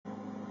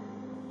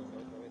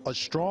A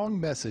strong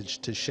message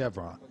to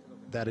Chevron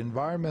that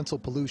environmental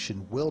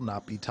pollution will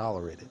not be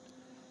tolerated.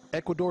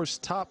 Ecuador's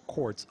top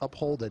courts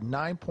uphold a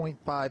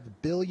 $9.5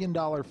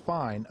 billion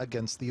fine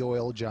against the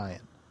oil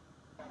giant.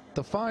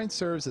 The fine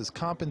serves as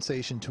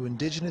compensation to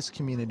indigenous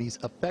communities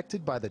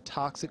affected by the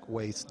toxic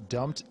waste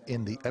dumped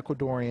in the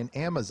Ecuadorian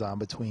Amazon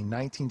between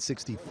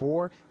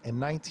 1964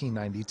 and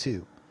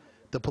 1992.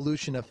 The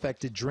pollution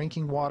affected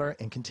drinking water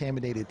and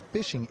contaminated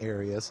fishing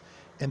areas,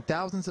 and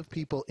thousands of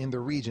people in the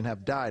region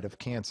have died of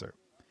cancer.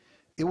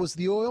 It was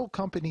the oil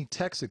company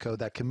Texaco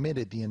that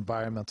committed the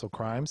environmental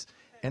crimes,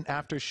 and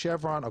after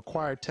Chevron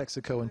acquired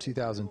Texaco in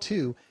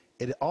 2002,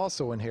 it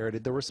also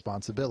inherited the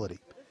responsibility.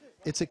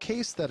 It's a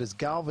case that has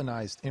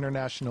galvanized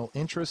international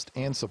interest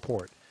and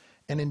support,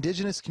 and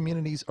indigenous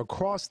communities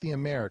across the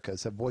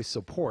Americas have voiced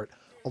support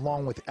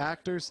along with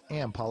actors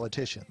and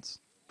politicians.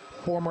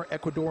 Former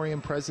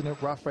Ecuadorian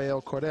President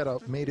Rafael Correa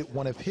made it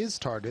one of his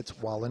targets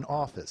while in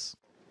office.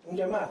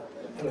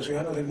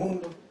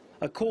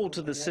 A call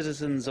to the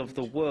citizens of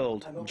the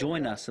world,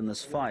 join us in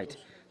this fight.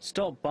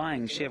 Stop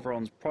buying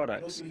Chevron's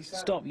products.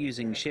 Stop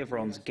using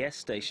Chevron's gas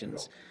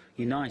stations.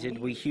 United,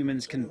 we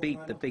humans can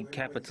beat the big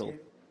capital.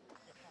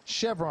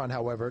 Chevron,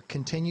 however,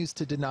 continues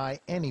to deny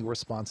any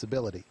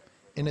responsibility.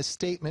 In a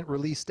statement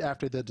released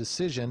after the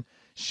decision,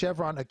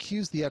 Chevron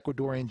accused the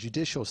Ecuadorian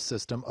judicial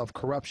system of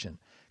corruption,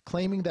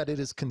 claiming that it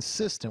is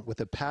consistent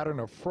with a pattern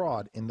of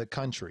fraud in the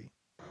country.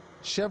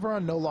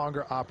 Chevron no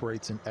longer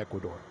operates in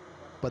Ecuador,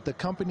 but the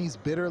company's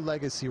bitter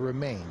legacy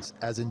remains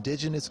as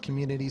indigenous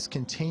communities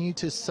continue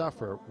to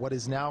suffer what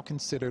is now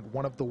considered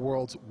one of the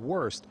world's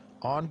worst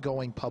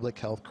ongoing public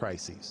health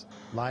crises.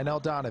 Lionel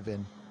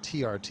Donovan,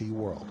 TRT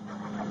World.